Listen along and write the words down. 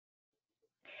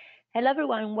Hello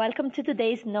everyone, welcome to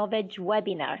today's Novedge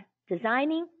webinar,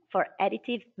 Designing for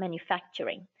Additive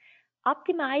Manufacturing.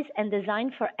 Optimize and design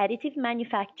for additive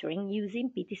manufacturing using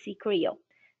PTC Creo.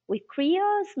 With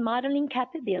Creo's modeling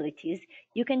capabilities,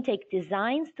 you can take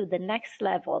designs to the next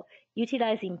level,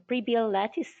 utilizing pre-built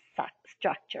lattice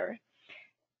structure.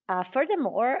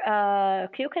 Furthermore,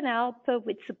 Creo can help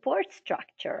with support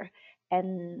structure,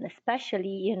 and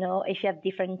especially, if you have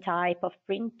different type of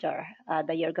printer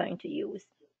that you're going to use.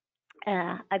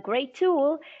 A great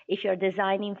tool if you're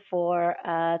designing for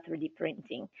 3D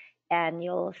printing, and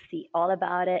you'll see all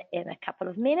about it in a couple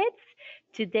of minutes.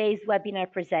 Today's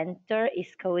webinar presenter is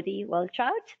Cody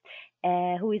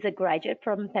Wiltrout, who is a graduate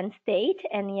from Penn State,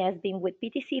 and he has been with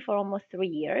PTC for almost 3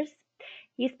 years.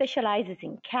 He specializes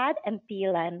in CAD and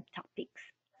PLM topics.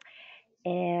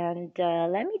 And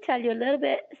let me tell you a little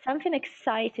bit, something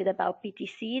excited about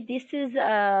PTC. This is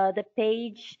the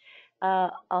page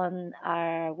on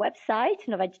our website,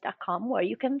 novedge.com, where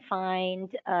you can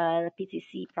find the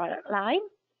PTC product line.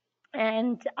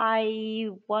 And I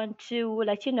want to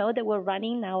let you know that we're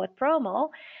running now a promo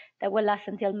that will last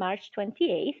until March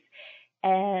 28th.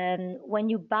 And when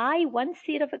you buy one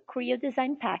seat of a Creo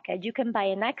design package, you can buy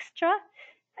an extra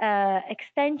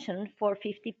extension for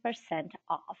 50%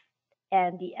 off.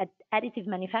 And the additive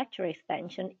manufacturing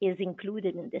extension is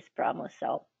included in this promo.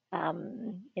 So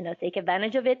take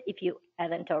advantage of it if you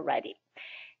haven't already.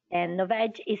 And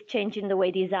Novedge is changing the way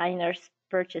designers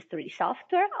purchase 3D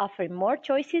software, offering more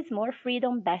choices, more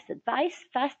freedom, best advice,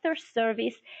 faster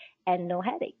service, and no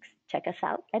headaches. Check us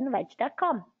out at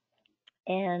novedge.com.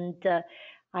 And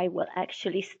I will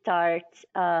actually start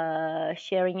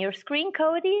sharing your screen,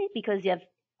 Cody, because you have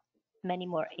many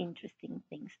more interesting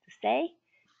things to say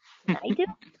than I do.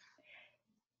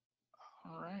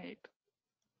 All right.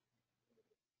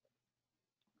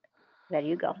 There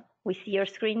you go. We see your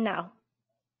screen now.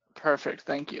 Perfect.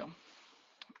 Thank you.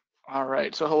 All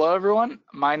right. So hello, everyone.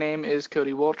 My name is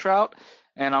Cody Wiltrout,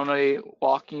 and I'm going to be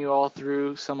walking you all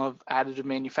through some of additive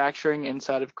manufacturing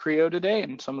inside of Creo today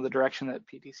and some of the direction that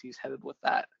PTC is headed with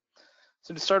that.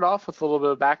 So to start off with a little bit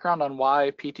of background on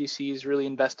why PTC is really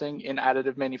investing in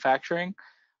additive manufacturing,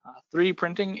 3D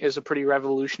printing is a pretty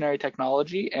revolutionary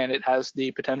technology, and it has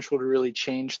the potential to really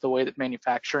change the way that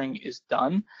manufacturing is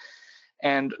done.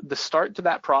 And the start to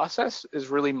that process is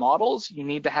really models. You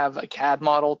need to have a CAD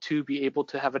model to be able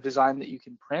to have a design that you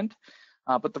can print.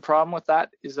 But the problem with that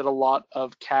is that a lot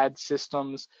of CAD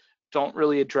systems don't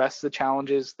really address the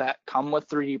challenges that come with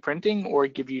 3D printing or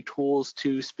give you tools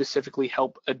to specifically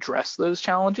help address those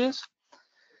challenges.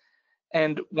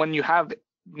 And when you have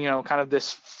kind of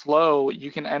this flow,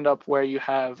 you can end up where you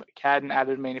have CAD and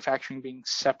additive manufacturing being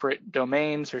separate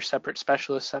domains or separate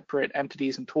specialists, separate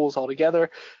entities and tools altogether.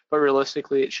 But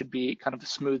realistically, it should be kind of a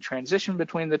smooth transition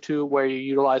between the two where you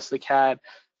utilize the CAD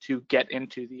to get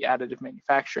into the additive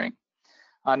manufacturing.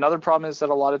 Another problem is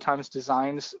that a lot of times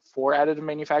designs for additive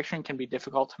manufacturing can be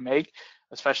difficult to make,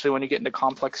 especially when you get into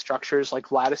complex structures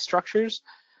like lattice structures.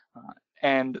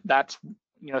 And that's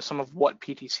some of what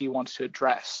PTC wants to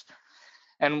address.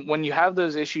 And when you have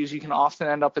those issues, you can often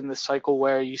end up in this cycle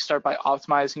where you start by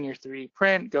optimizing your 3D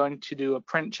print, going to do a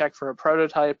print check for a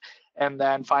prototype, and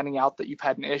then finding out that you've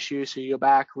had an issue. So you go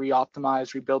back,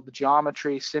 re-optimize, rebuild the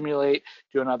geometry, simulate,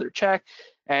 do another check,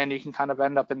 and you can kind of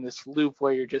end up in this loop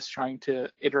where you're just trying to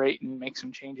iterate and make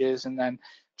some changes and then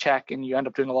check, and you end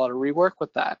up doing a lot of rework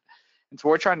with that. And so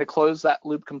we're trying to close that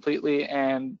loop completely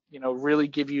and really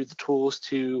give you the tools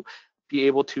to be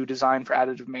able to design for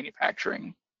additive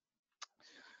manufacturing.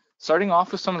 Starting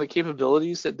off with some of the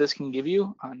capabilities that this can give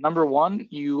you, number one,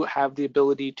 you have the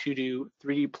ability to do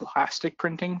 3D plastic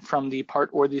printing from the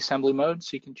part or the assembly mode.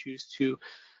 So you can choose to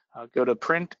go to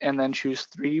print and then choose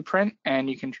 3D print, and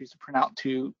you can choose to print out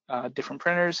to different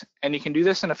printers. And you can do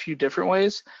this in a few different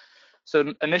ways.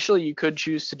 So initially you could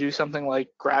choose to do something like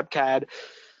GrabCAD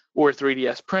or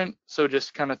 3ds Print. So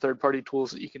just kind of third-party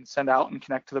tools that you can send out and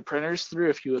connect to the printers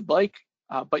through if you would like.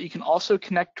 But you can also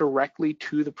connect directly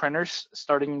to the printers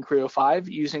starting in Creo 5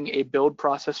 using a build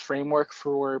process framework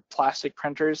for plastic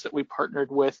printers that we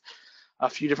partnered with a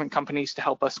few different companies to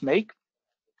help us make.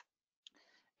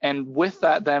 And with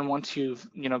that, then once you've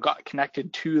got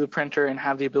connected to the printer and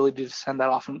have the ability to send that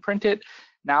off and print it,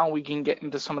 now we can get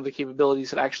into some of the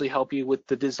capabilities that actually help you with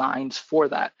the designs for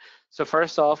that. So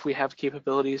first off, we have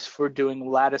capabilities for doing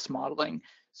lattice modeling.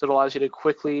 So it allows you to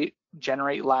quickly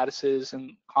generate lattices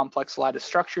and complex lattice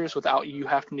structures without you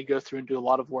having to go through and do a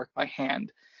lot of work by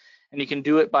hand. And you can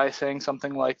do it by saying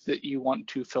something like that you want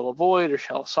to fill a void or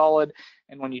shell a solid.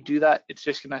 And when you do that, it's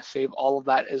just going to save all of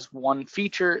that as one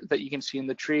feature that you can see in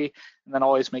the tree, and then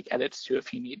always make edits to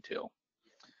if you need to.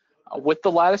 With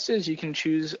the lattices, you can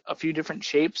choose a few different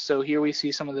shapes. So here we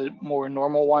see some of the more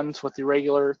normal ones with the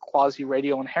regular,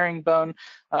 quasi-radial, and herringbone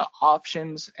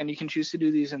options, and you can choose to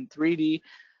do these in 3D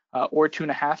or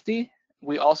 2.5D.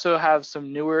 We also have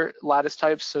some newer lattice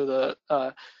types. So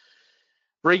the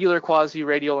regular,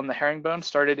 quasi-radial, and the herringbone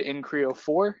started in Creo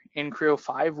 4. In Creo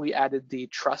 5, we added the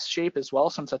truss shape as well,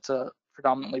 since that's a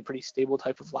predominantly pretty stable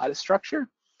type of lattice structure.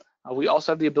 We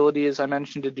also have the ability, as I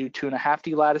mentioned, to do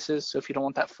 2.5D lattices. So if you don't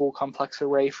want that full complex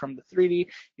array from the 3D,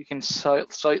 you can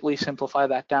slightly simplify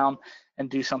that down and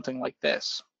do something like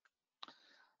this.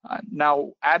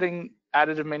 Now, adding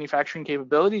additive manufacturing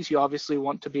capabilities, you obviously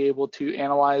want to be able to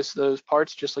analyze those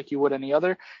parts just like you would any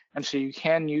other. And so you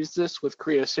can use this with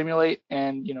Creo Simulate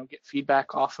and get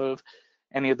feedback off of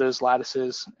any of those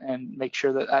lattices and make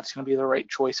sure that that's going to be the right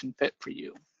choice and fit for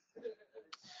you.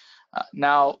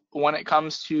 Now, when it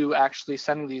comes to actually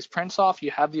sending these prints off, you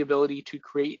have the ability to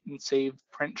create and save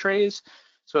print trays.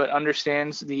 So it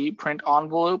understands the print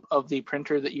envelope of the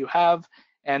printer that you have,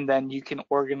 and then you can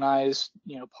organize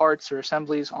parts or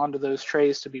assemblies onto those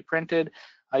trays to be printed.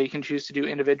 You can choose to do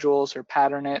individuals or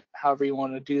pattern it, however you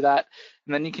want to do that.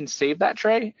 And then you can save that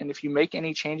tray. And if you make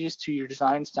any changes to your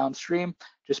designs downstream,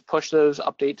 just push those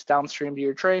updates downstream to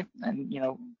your tray and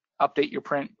update your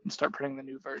print and start printing the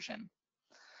new version.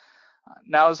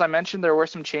 Now, as I mentioned, there were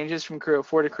some changes from Creo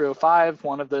 4 to Creo 5,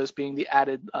 one of those being the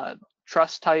added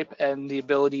truss type and the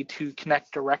ability to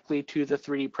connect directly to the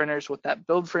 3D printers with that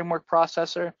build framework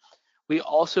processor. We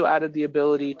also added the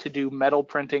ability to do metal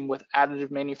printing with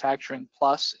Additive Manufacturing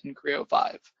Plus in Creo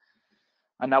 5.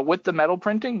 Now, with the metal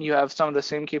printing, you have some of the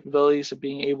same capabilities of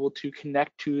being able to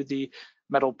connect to the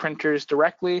metal printers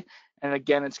directly. And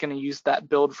again, it's going to use that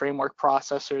build framework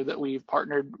processor that we've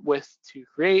partnered with to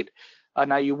create.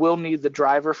 Now you will need the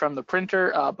driver from the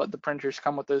printer, but the printers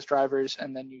come with those drivers,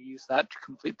 and then you use that to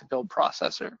complete the build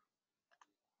processor.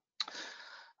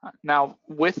 Now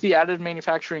with the Additive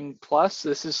Manufacturing Plus,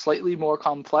 this is slightly more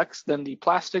complex than the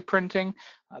plastic printing.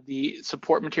 The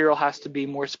support material has to be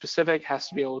more specific, has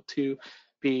to be able to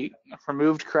be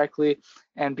removed correctly,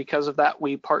 and because of that,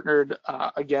 we partnered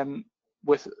again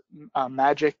with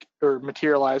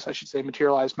Materialize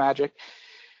Magic,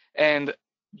 and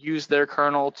use their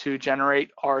kernel to generate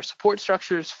our support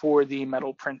structures for the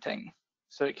metal printing.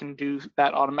 So it can do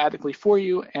that automatically for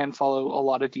you and follow a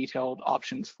lot of detailed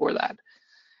options for that.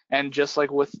 And just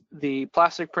like with the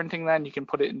plastic printing, then you can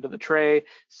put it into the tray,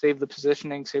 save the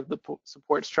positioning, save the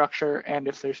support structure, and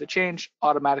if there's a change,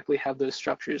 automatically have those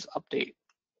structures update.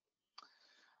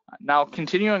 Now,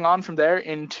 continuing on from there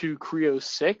into Creo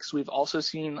 6, we've also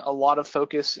seen a lot of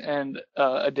focus and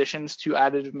additions to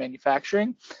additive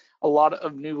manufacturing. A lot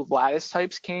of new lattice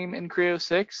types came in Creo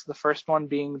 6, the first one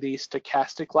being the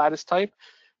stochastic lattice type,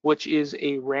 which is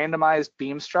a randomized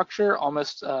beam structure,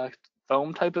 almost a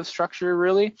foam type of structure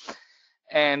really.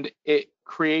 And it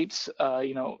creates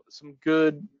some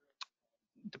good,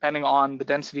 depending on the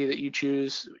density that you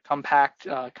choose, compact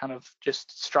kind of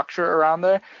just structure around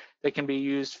there that can be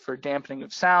used for dampening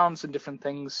of sounds and different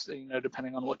things,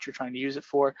 depending on what you're trying to use it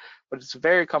for. But it's a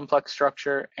very complex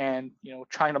structure, and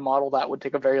trying to model that would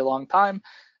take a very long time.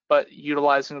 But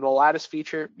utilizing the lattice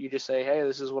feature, you just say, hey,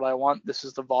 this is what I want, this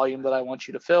is the volume that I want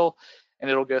you to fill,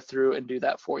 and it'll go through and do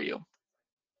that for you.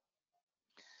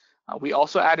 We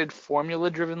also added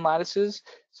formula-driven lattices.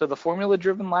 So the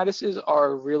formula-driven lattices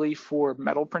are really for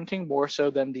metal printing more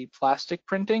so than the plastic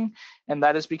printing, and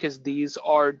that is because these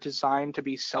are designed to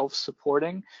be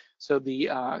self-supporting. So the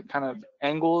kind of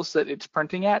angles that it's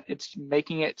printing at, it's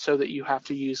making it so that you have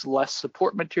to use less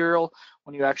support material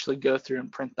when you actually go through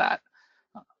and print that.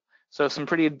 So some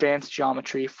pretty advanced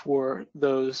geometry for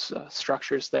those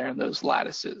structures there and those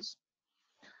lattices.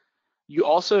 You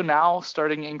also now,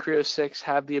 starting in Creo 6,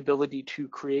 have the ability to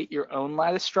create your own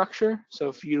lattice structure. So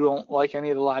if you don't like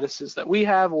any of the lattices that we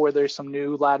have, or there's some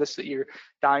new lattice that you're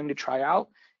dying to try out,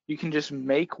 you can just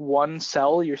make one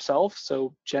cell yourself.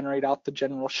 So generate out the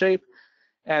general shape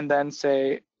and then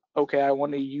say, okay, I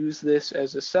want to use this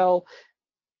as a cell,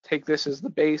 take this as the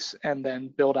base, and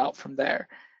then build out from there.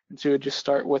 And so you would just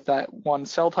start with that one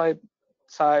cell type,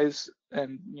 size,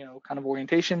 and kind of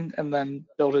orientation, and then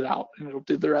build it out, and it'll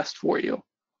do the rest for you.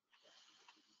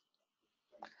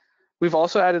 We've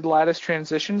also added lattice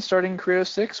transitions starting in Creo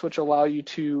 6, which allow you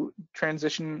to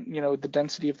transition the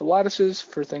density of the lattices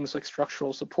for things like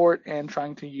structural support and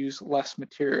trying to use less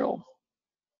material.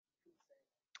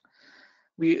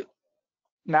 We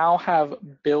now have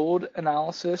build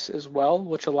analysis as well,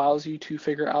 which allows you to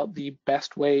figure out the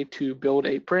best way to build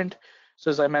a print. So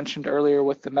as I mentioned earlier,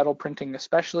 with the metal printing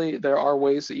especially, there are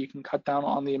ways that you can cut down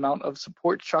on the amount of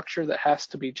support structure that has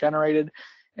to be generated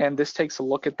And this takes a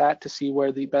look at that to see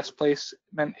where the best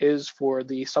placement is for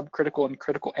the subcritical and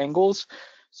critical angles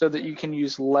so that you can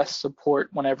use less support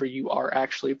whenever you are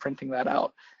actually printing that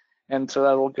out. And so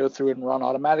that will go through and run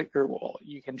automatic, or well,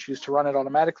 you can choose to run it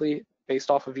automatically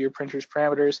based off of your printer's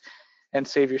parameters and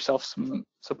save yourself some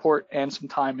support and some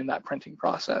time in that printing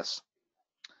process.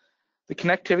 The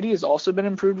connectivity has also been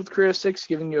improved with Creo 6,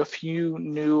 giving you a few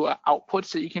new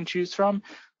outputs that you can choose from.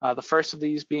 The first of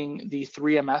these being the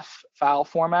 3MF file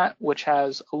format, which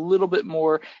has a little bit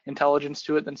more intelligence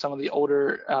to it than some of the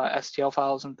older STL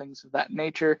files and things of that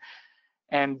nature,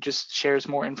 and just shares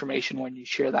more information when you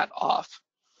share that off.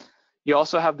 You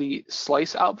also have the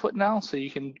slice output now, so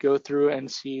you can go through and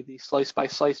see the slice by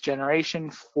slice generation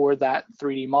for that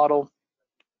 3D model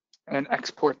and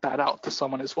export that out to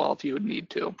someone as well if you would need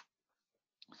to.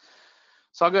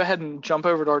 So I'll go ahead and jump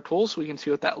over to our tools so we can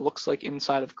see what that looks like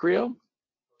inside of Creo.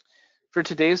 For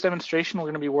today's demonstration, we're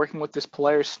going to be working with this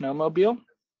Polaris snowmobile.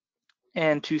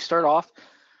 And to start off,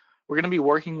 we're going to be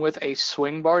working with a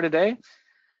swing bar today.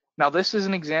 Now, this is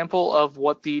an example of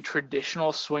what the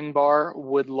traditional swing bar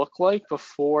would look like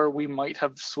before we might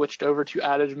have switched over to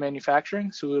additive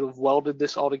manufacturing. So we would have welded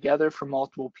this all together from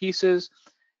multiple pieces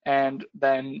and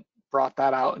then brought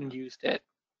that out and used it.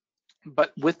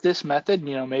 But with this method,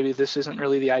 maybe this isn't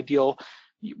really the ideal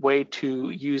way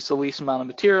to use the least amount of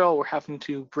material. We're having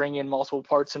to bring in multiple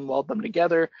parts and weld them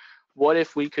together. What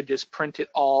if we could just print it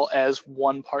all as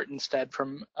one part instead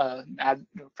from a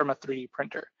 3D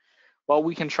printer? Well,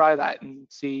 we can try that and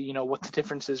see, what the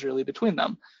difference is really between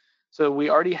them. So we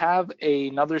already have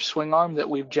another swing arm that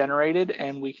we've generated,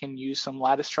 and we can use some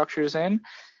lattice structures in.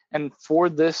 And for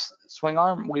this swing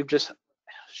arm, we've just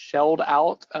shelled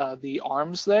out the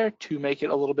arms there to make it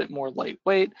a little bit more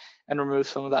lightweight and remove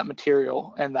some of that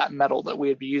material and that metal that we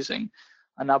would be using.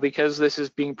 Now, because this is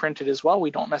being printed as well,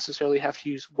 we don't necessarily have to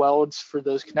use welds for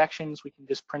those connections. We can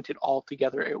just print it all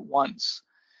together at once.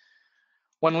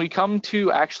 When we come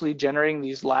to actually generating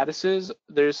these lattices,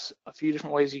 there's a few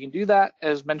different ways you can do that.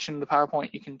 As mentioned in the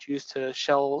PowerPoint, you can choose to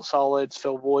shell solids,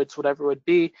 fill voids, whatever it would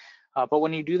be. But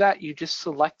when you do that, you just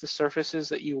select the surfaces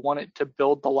that you want it to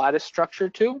build the lattice structure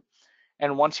to.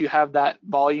 And once you have that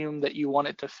volume that you want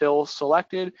it to fill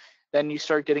selected, then you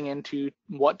start getting into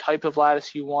what type of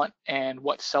lattice you want and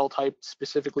what cell type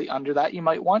specifically under that you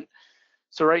might want.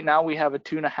 So right now we have a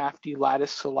 2.5D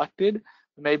lattice selected.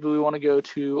 Maybe we want to go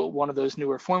to one of those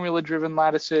newer formula-driven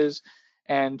lattices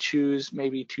and choose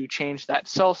maybe to change that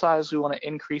cell size. We want to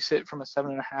increase it from a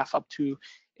 7.5 up to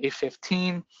a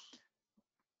 15.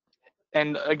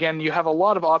 And again, you have a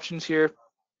lot of options here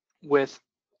with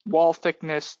wall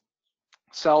thickness,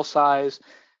 cell size,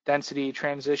 density,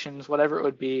 transitions, whatever it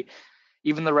would be,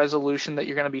 even the resolution that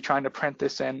you're going to be trying to print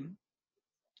this in.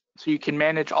 So you can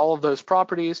manage all of those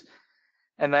properties,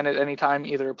 and then at any time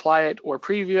either apply it or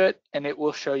preview it, and it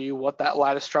will show you what that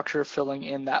lattice structure filling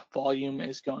in that volume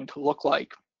is going to look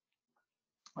like.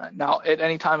 Now, at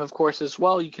any time, of course, as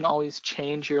well, you can always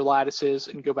change your lattices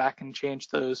and go back and change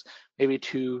those maybe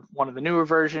to one of the newer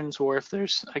versions, or if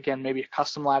there's, again, maybe a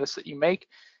custom lattice that you make,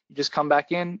 you just come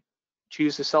back in,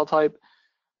 choose the cell type,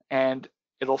 and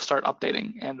it'll start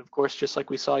updating. And of course, just like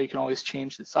we saw, you can always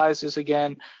change the sizes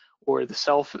again, or the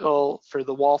cell fill for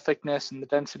the wall thickness and the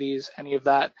densities, any of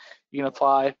that you can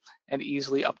apply and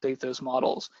easily update those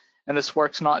models. And this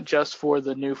works not just for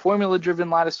the new formula-driven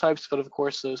lattice types, but of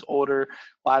course those older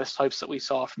lattice types that we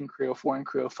saw from Creo 4 and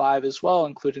Creo 5 as well,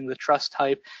 including the truss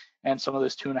type and some of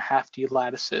those 2.5D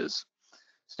lattices.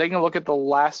 So taking a look at the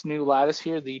last new lattice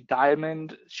here, the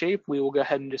diamond shape, we will go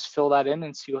ahead and just fill that in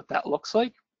and see what that looks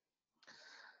like.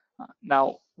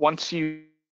 Now, once you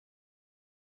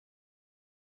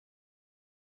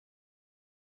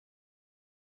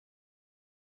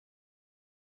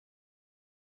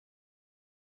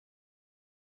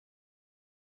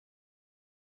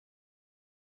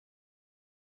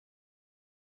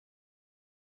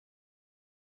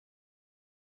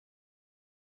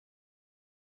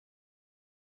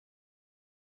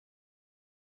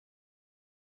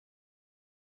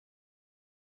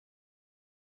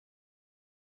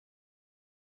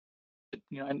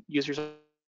and users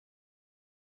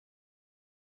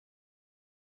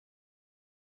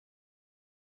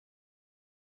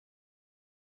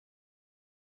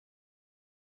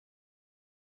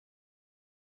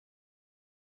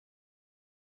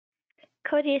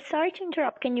Cody, sorry to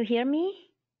interrupt. Can you hear me?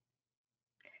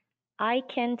 I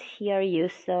can't hear you,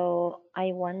 so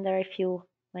I wonder if you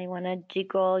might want to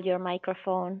jiggle your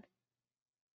microphone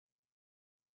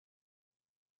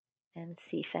and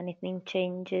see if anything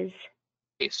changes.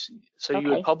 So you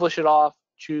would publish it off,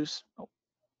 choose. Oh.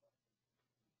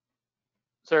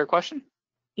 Is there a question?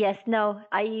 Yes, no,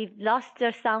 I lost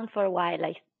your sound for a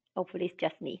while. Hopefully it's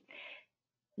just me.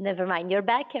 Never mind, you're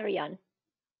back, carry on.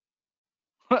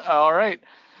 All right.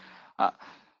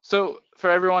 So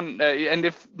for everyone, and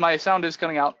if my sound is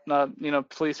cutting out,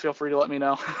 please feel free to let me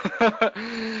know.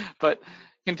 But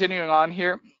continuing on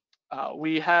here,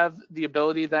 we have the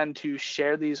ability then to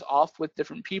share these off with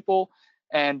different people,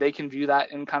 and they can view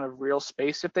that in kind of real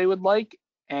space if they would like.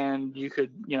 And you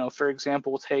could, for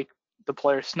example, take the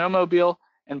player's snowmobile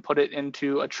and put it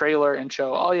into a trailer and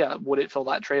show, oh yeah, would it fill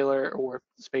that trailer, or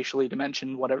spatially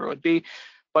dimensioned, whatever it would be.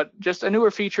 But just a newer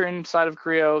feature inside of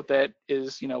Creo that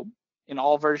is, in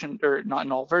all versions, or not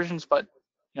in all versions, but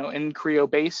in Creo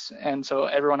base, and so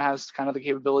everyone has kind of the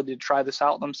capability to try this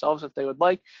out themselves if they would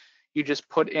like. You just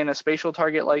put in a spatial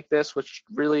target like this, which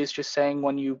really is just saying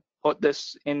when you put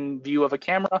this in view of a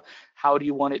camera, how do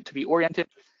you want it to be oriented?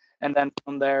 And then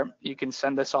from there, you can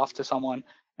send this off to someone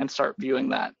and start viewing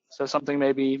that. So something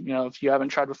maybe, if you haven't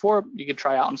tried before, you could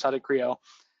try out inside of Creo.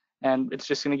 And it's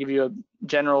just going to give you a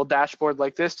general dashboard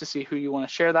like this to see who you want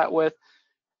to share that with,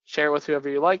 share it with whoever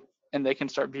you like, and they can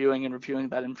start viewing and reviewing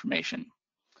that information.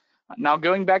 Now,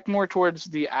 going back more towards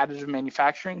the additive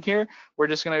manufacturing here, we're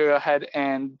just going to go ahead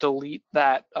and delete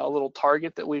that little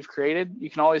target that we've created. You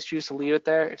can always choose to leave it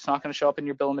there. It's not going to show up in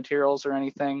your bill of materials or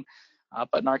anything,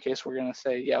 but in our case, we're going to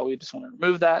say, yeah, we just want to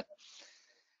remove that.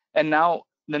 And now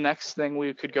the next thing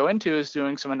we could go into is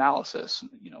doing some analysis.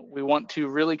 We want to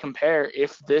really compare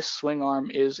if this swing arm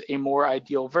is a more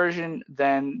ideal version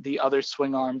than the other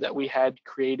swing arm that we had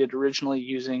created originally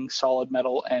using solid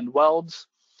metal and welds.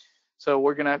 So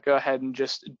we're going to go ahead and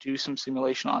just do some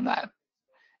simulation on that.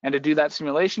 And to do that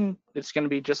simulation, it's going to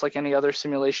be just like any other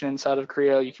simulation inside of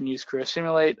Creo. You can use Creo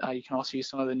Simulate. You can also use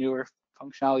some of the newer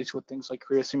functionalities with things like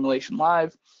Creo Simulation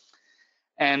Live,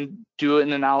 and do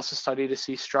an analysis study to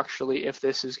see structurally if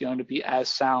this is going to be as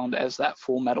sound as that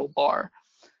full metal bar.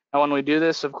 Now, when we do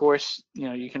this, of course,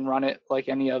 you can run it like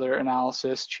any other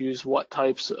analysis, choose what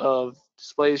types of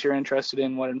displays you're interested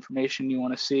in, what information you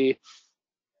want to see,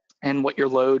 and what your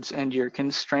loads and your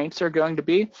constraints are going to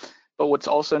be. But what's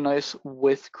also nice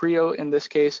with Creo in this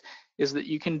case is that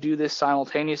you can do this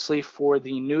simultaneously for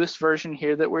the newest version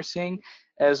here that we're seeing,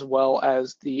 as well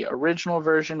as the original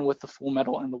version with the full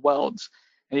metal and the welds.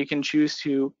 And you can choose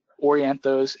to orient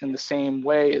those in the same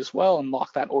way as well and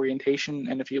lock that orientation,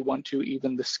 and if you want to,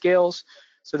 even the scales,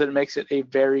 so that it makes it a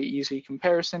very easy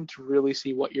comparison to really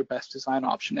see what your best design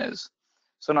option is.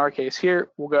 So in our case here,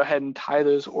 we'll go ahead and tie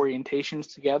those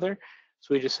orientations together.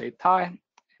 So we just say tie,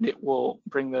 and it will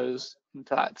bring those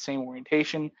into that same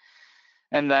orientation.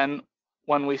 And then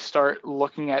when we start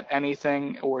looking at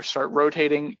anything or start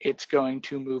rotating, it's going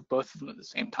to move both of them at the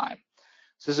same time.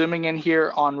 So zooming in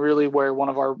here on really where one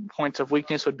of our points of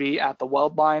weakness would be at the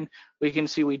weld line, we can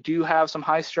see we do have some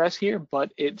high stress here,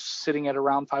 but it's sitting at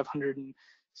around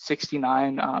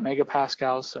 569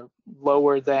 megapascals, so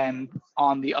lower than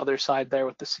on the other side there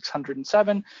with the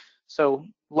 607. So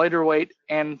lighter weight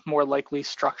and more likely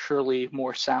structurally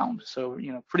more sound. So,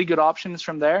 pretty good options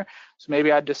from there. So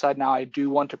maybe I'd decide now I do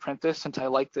want to print this since I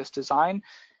like this design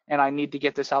and I need to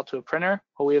get this out to a printer.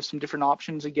 Well, we have some different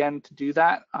options again to do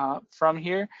that from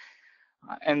here.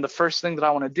 And the first thing that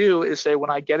I want to do is say when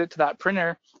I get it to that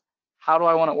printer, how do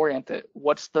I want to orient it?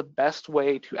 What's the best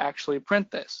way to actually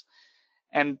print this?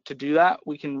 And to do that,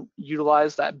 we can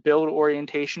utilize that build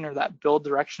orientation or that build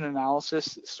direction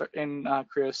analysis in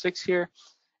Creo 6 here.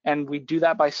 And we do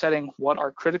that by setting what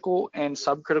our critical and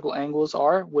subcritical angles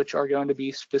are, which are going to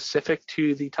be specific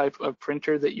to the type of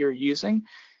printer that you're using,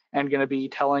 and going to be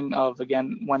telling of,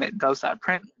 again, when it does that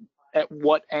print, at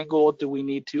what angle do we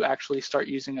need to actually start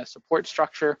using a support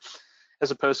structure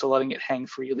as opposed to letting it hang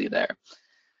freely there.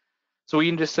 So we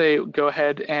can just say, go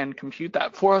ahead and compute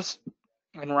that for us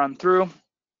and run through.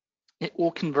 It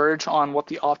will converge on what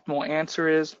the optimal answer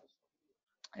is.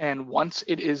 And once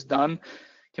it is done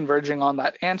converging on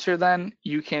that answer, then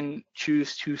you can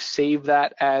choose to save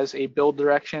that as a build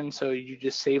direction. So you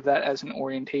just save that as an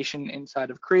orientation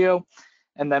inside of Creo.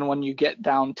 And then when you get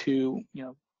down to,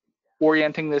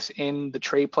 orienting this in the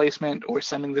tray placement or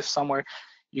sending this somewhere,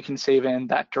 you can save in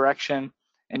that direction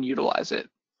and utilize it.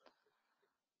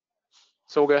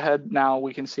 So we'll go ahead now,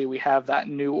 we can see we have that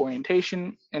new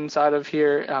orientation inside of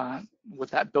here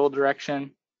with that build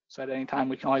direction. So at any time,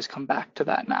 we can always come back to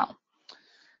that now.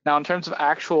 Now, in terms of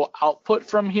actual output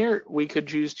from here, we could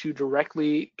choose to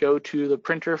directly go to the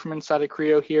printer from inside of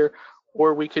Creo here,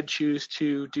 or we could choose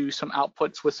to do some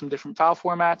outputs with some different file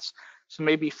formats. So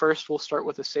maybe first we'll start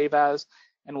with a save as,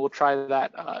 and we'll try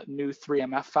that new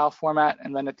 3MF file format.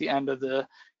 And then at the end of the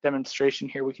demonstration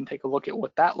here, we can take a look at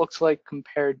what that looks like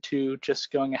compared to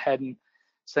just going ahead and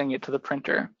sending it to the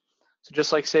printer. So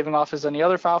just like saving off as any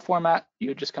other file format, you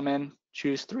would just come in,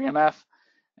 choose 3MF,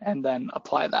 and then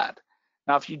apply that.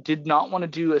 Now, if you did not want to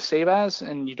do a save as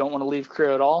and you don't want to leave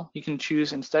Creo at all, you can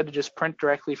choose instead to just print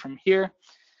directly from here.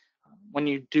 When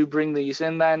you do bring these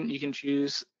in, then you can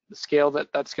choose the scale that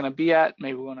that's going to be at.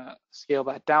 Maybe we want to scale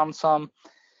that down some,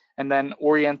 and then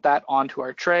orient that onto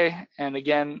our tray. And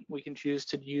again, we can choose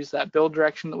to use that build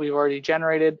direction that we've already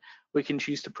generated. We can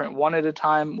choose to print one at a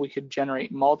time. We could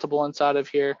generate multiple inside of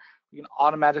here. We can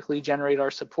automatically generate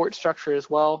our support structure as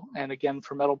well. And again,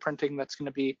 for metal printing, that's going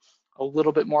to be a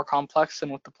little bit more complex than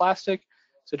with the plastic.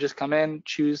 So just come in,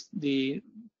 choose the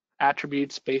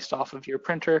attributes based off of your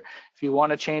printer. If you want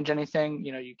to change anything,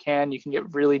 you can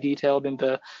get really detailed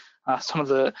into some of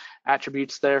the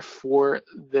attributes there for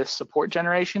this support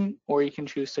generation, or you can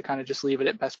choose to kind of just leave it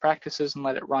at best practices and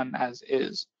let it run as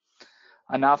is.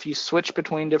 Now, if you switch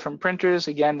between different printers,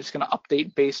 again, it's going to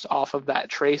update based off of that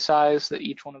tray size that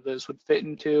each one of those would fit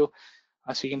into.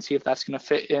 So you can see if that's going to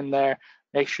fit in there,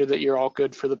 make sure that you're all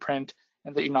good for the print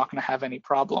and that you're not going to have any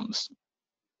problems.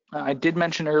 I did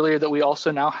mention earlier that we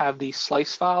also now have the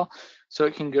slice file, so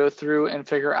it can go through and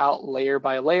figure out layer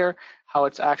by layer how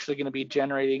it's actually going to be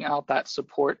generating out that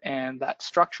support and that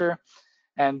structure.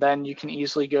 And then you can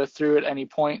easily go through at any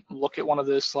point, look at one of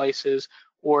those slices,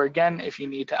 or again, if you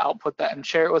need to output that and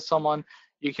share it with someone,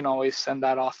 you can always send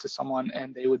that off to someone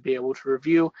and they would be able to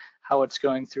review how it's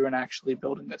going through and actually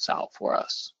building this out for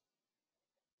us.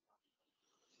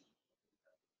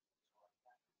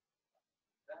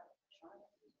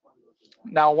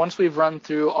 Now, once we've run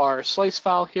through our slice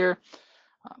file here,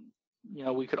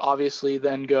 we could obviously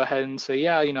then go ahead and say,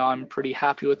 yeah, I'm pretty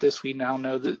happy with this. We now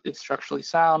know that it's structurally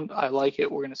sound. I like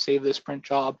it. We're going to save this print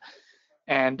job.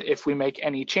 And if we make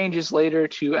any changes later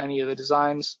to any of the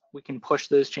designs, we can push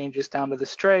those changes down to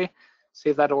this tray,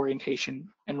 save that orientation,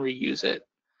 and reuse it.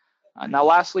 Now,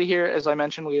 lastly here, as I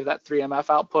mentioned, we have that 3MF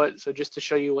output. So just to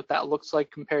show you what that looks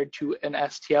like compared to an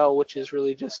STL, which is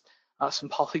really just some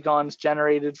polygons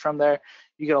generated from there.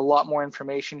 You get a lot more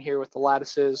information here with the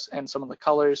lattices and some of the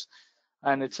colors.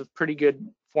 And it's a pretty good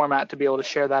format to be able to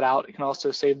share that out. It can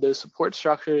also save those support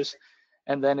structures.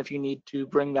 And then if you need to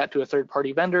bring that to a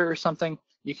third-party vendor or something,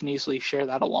 you can easily share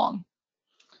that along.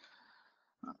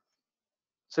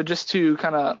 So just to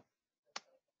kind of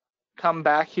come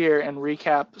back here and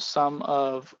recap some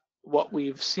of what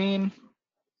we've seen.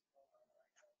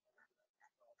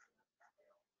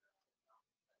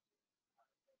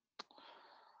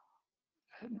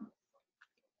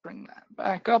 Bring that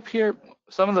back up here.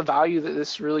 Some of the value that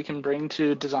this really can bring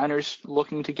to designers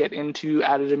looking to get into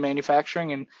additive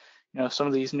manufacturing and some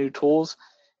of these new tools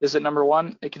is that, number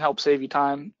one, it can help save you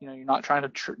time. You're not trying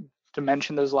to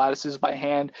dimension those lattices by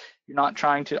hand. You're not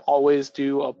trying to always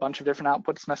do a bunch of different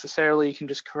outputs necessarily. You can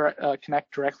just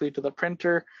connect directly to the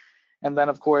printer. And then,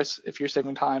 of course, if you're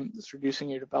saving time, it's reducing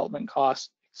your development costs,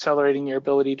 accelerating your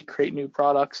ability to create new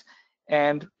products,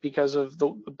 and because of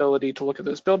the ability to look at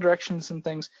those build directions and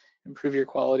things, improve your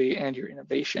quality and your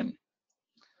innovation.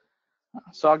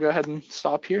 So I'll go ahead and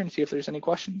stop here and see if there's any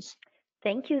questions.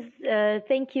 Thank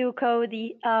you,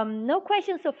 Cody. No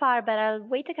questions so far, but I'll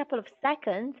wait a couple of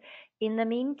seconds. In the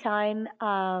meantime,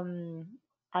 I'm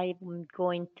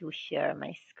going to share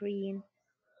my screen.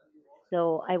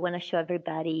 So I want to show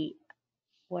everybody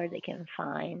where they can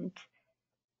find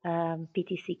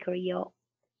PTC Creo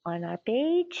on our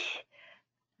page.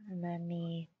 And let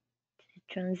me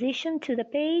transition to the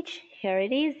page. Here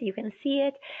it is. You can see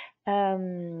it.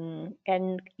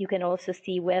 And you can also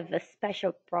see we have a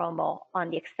special promo on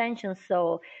the extension.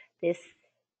 So this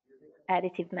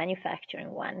additive manufacturing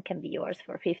one can be yours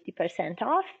for 50%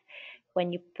 off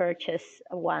when you purchase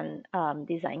one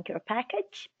Design Cure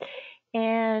package.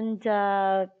 And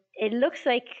it looks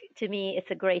like, to me, it's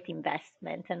a great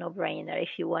investment, a no-brainer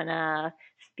if you want to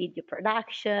speed your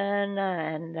production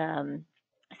and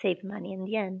save money in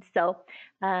the end. So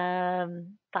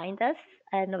find us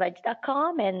at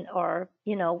novedge.com, or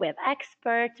we have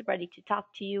experts ready to talk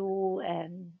to you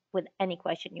and with any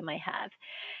question you might have.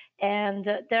 And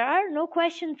there are no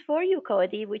questions for you,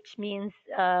 Cody, which means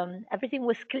everything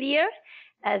was clear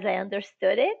as I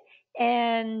understood it.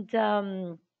 And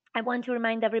I want to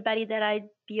remind everybody that I'd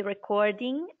be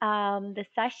recording the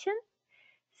session.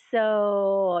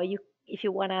 So if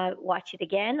you want to watch it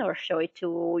again or show it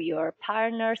to your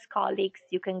partners, colleagues,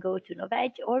 you can go to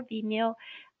Novedge or Vimeo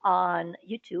on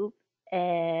YouTube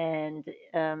and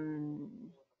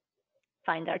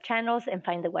find our channels and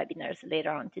find the webinars later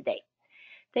on today.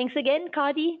 Thanks again,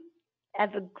 Cody.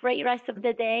 Have a great rest of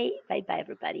the day. Bye-bye,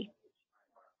 everybody.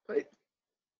 Bye.